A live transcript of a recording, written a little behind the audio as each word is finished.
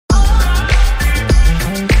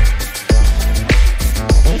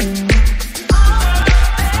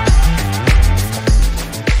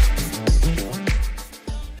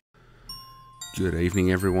Good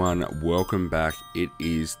evening everyone, welcome back. It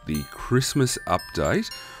is the Christmas update.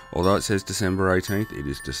 Although it says December 18th, it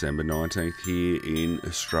is December 19th here in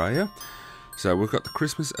Australia. So we've got the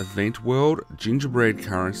Christmas Event World, gingerbread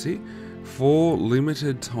currency, 4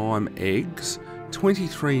 limited time eggs,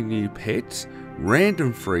 23 new pets,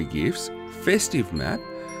 random free gifts, festive map,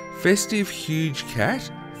 festive huge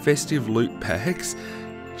cat, festive loot packs,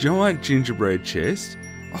 giant gingerbread chest.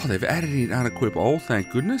 Oh, they've added in unequip all, thank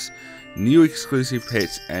goodness. New exclusive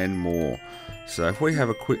pets and more. So if we have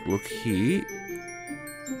a quick look here.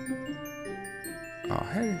 Oh,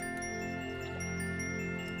 how do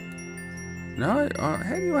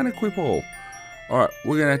you unequip all? Alright,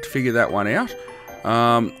 we're going to have to figure that one out.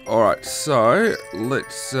 Alright, so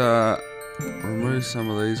let's remove some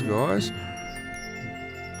of these guys.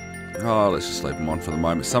 Oh, let's just leave them on for the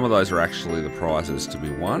moment. Some of those are actually the prizes to be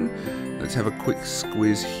won. Let's have a quick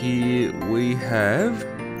squiz here. We have...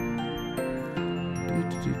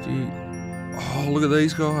 Oh, look at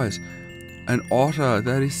these guys. An otter.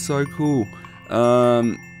 That is so cool.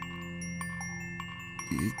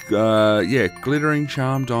 Yeah, Glittering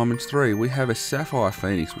Charm Diamonds 3. We have a Sapphire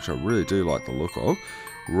Phoenix, which I really do like the look of.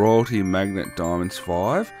 Royalty Magnet Diamonds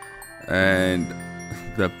 5. And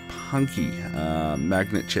the Punky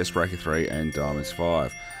Magnet Chestbreaker 3 and Diamonds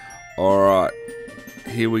 5. Alright,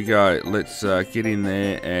 here we go. Let's get in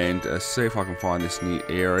there and see if I can find this new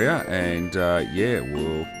area. And yeah,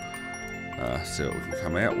 we'll see what we can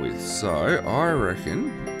come out with. So, I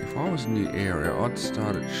reckon if I was in the area, I'd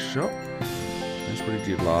start at shop. That's what I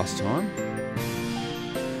did last time.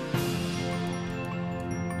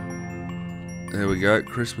 There we go,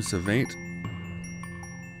 Christmas event.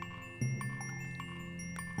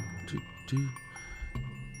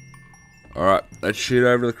 Alright, let's shoot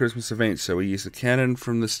over the Christmas event. So we use the cannon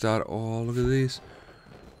from the start. Oh, look at this.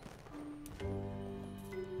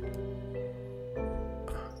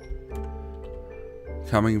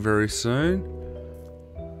 Coming very soon.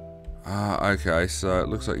 Okay, so it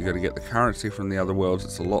looks like you got to get the currency from the other worlds.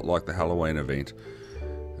 It's a lot like the Halloween event.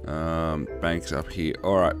 Banks up here.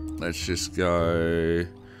 Alright, let's just go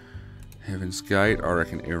Heaven's Gate. I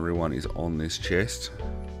reckon everyone is on this chest.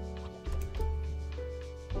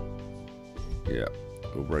 Yeah,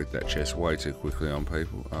 we'll break that chest way too quickly on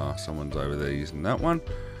people. Someone's over there using that one.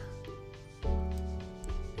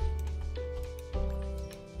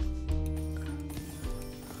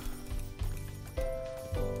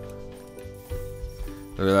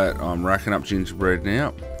 Look at that, I'm racking up gingerbread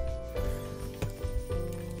now.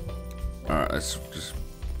 Alright, let's just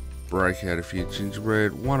break out a few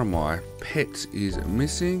gingerbread. One of my pets is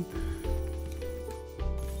missing.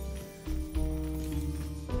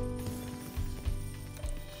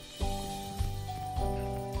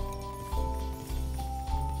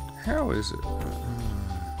 How is it?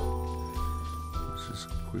 Let's just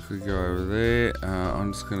quickly go over there.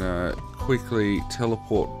 I'm just going to quickly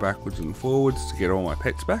teleport backwards and forwards to get all my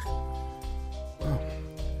pets back. Oh.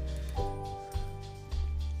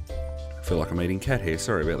 I feel like I'm eating cat hair,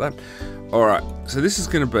 sorry about that. Alright, so this is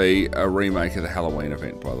going to be a remake of the Halloween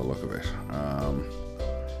event by the look of it.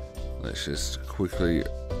 Let's just quickly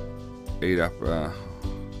eat up... oh,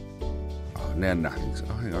 now nothing's...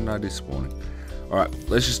 Oh, hang on, no, this spawning. Alright,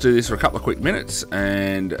 let's just do this for a couple of quick minutes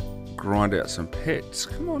and grind out some pets.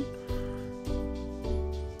 Come on.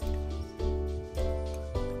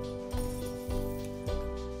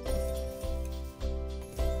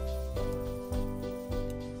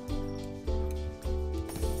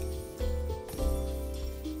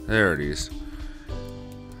 There it is.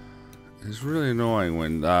 It's really annoying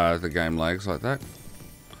when the game lags like that.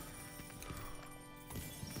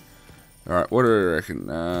 Alright, what do I reckon?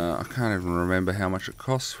 I can't even remember how much it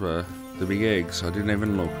costs for the big eggs, so I didn't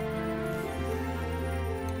even look.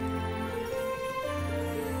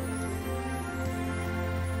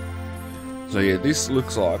 So yeah, this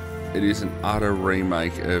looks like it is an utter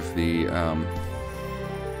remake of the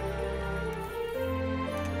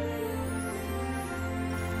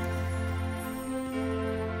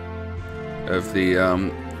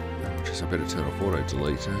I better turn off auto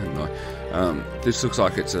delete, hadn't I? This looks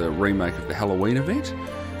like it's a remake of the Halloween event.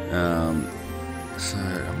 So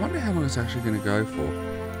I wonder how long it's actually going to go for.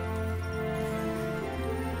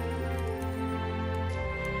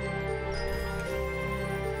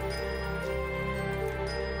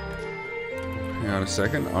 Hang on a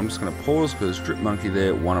second, I'm just going to pause because Drip Monkey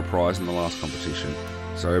there won a prize in the last competition.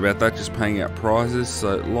 Sorry about that, just paying out prizes.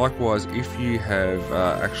 So likewise, if you have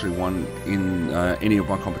actually won in any of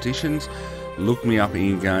my competitions, look me up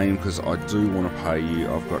in game because I do want to pay you.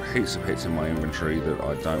 I've got heaps of pets in my inventory that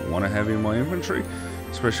I don't want to have in my inventory,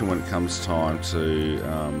 especially when it comes time to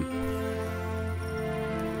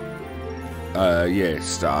yeah,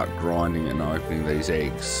 start grinding and opening these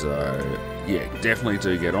eggs. So yeah, definitely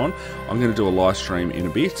do get on. I'm going to do a live stream in a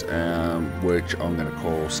bit, which I'm going to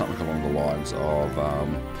call something along the lines of,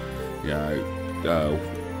 you know,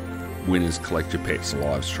 winners collect your pets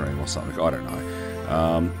live stream or something. I don't know.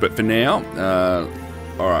 But for now,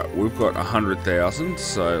 all right, we've got 100,000.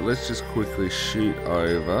 So let's just quickly shoot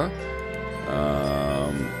over.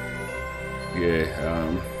 Yeah.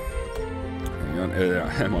 Hang on.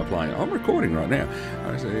 Am I playing? I'm recording right now.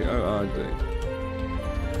 I-C-O-R-D.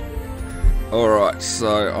 Alright,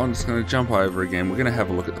 so I'm just going to jump over again. We're going to have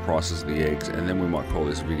a look at the prices of the eggs, and then we might call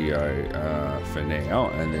this video for now,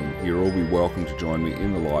 and then you'll all be welcome to join me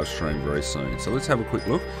in the live stream very soon. So let's have a quick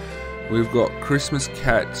look. We've got Christmas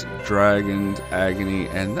Cat, Dragons, Agony,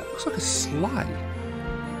 and that looks like a sleigh.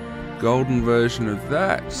 Golden version of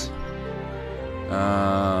that.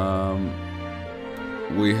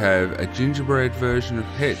 We have a gingerbread version of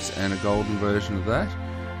Pets and a golden version of that.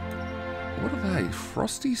 What are they?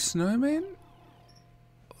 Frosty Snowman?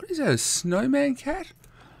 What is that, a snowman cat?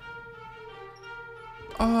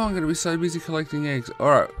 Oh, I'm going to be so busy collecting eggs.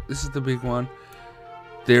 Alright, this is the big one.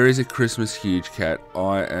 There is a Christmas huge cat.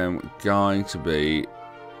 I am going to be...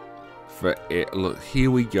 Look,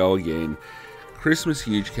 here we go again. Christmas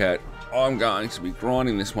huge cat. I'm going to be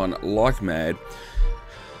grinding this one like mad.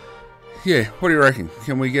 Yeah, what do you reckon?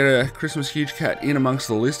 Can we get a Christmas huge cat in amongst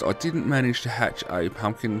the list? I didn't manage to hatch a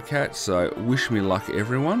pumpkin cat, so wish me luck,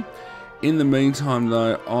 everyone. In the meantime,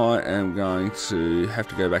 though, I am going to have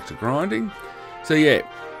to go back to grinding. So yeah,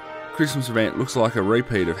 Christmas event looks like a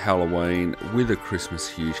repeat of Halloween with a Christmas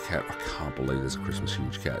huge cat. I can't believe there's a Christmas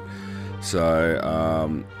huge cat. So,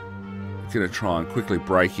 I'm going to try and quickly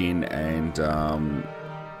break in and,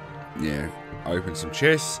 yeah, open some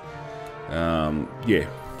chests. Yeah.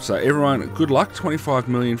 So everyone, good luck. 25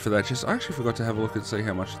 million for that chest. I actually forgot to have a look and see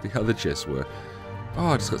how much the other chests were. Oh,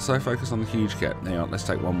 I just got so focused on the huge cat. Now, let's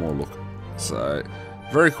take one more look. So,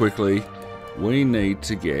 very quickly, we need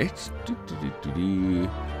to get...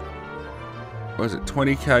 What is it?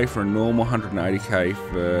 20k for a normal, 180k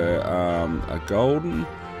for a golden.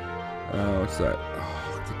 What's that?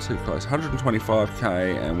 Oh, get too close.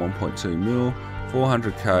 125k and 1.2 mil.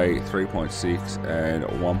 400k, 3.6, and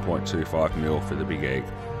 1.25 mil for the big egg.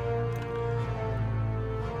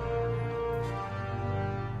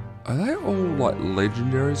 Are they all like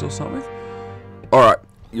legendaries or something? Alright,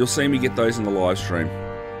 you'll see me get those in the live stream.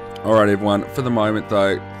 Alright everyone, for the moment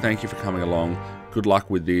though, thank you for coming along. Good luck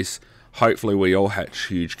with this. Hopefully we all hatch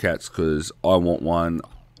huge cats, because I want one.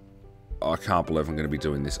 I can't believe I'm going to be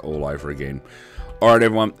doing this all over again. Alright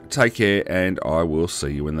everyone, take care, and I will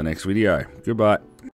see you in the next video. Goodbye.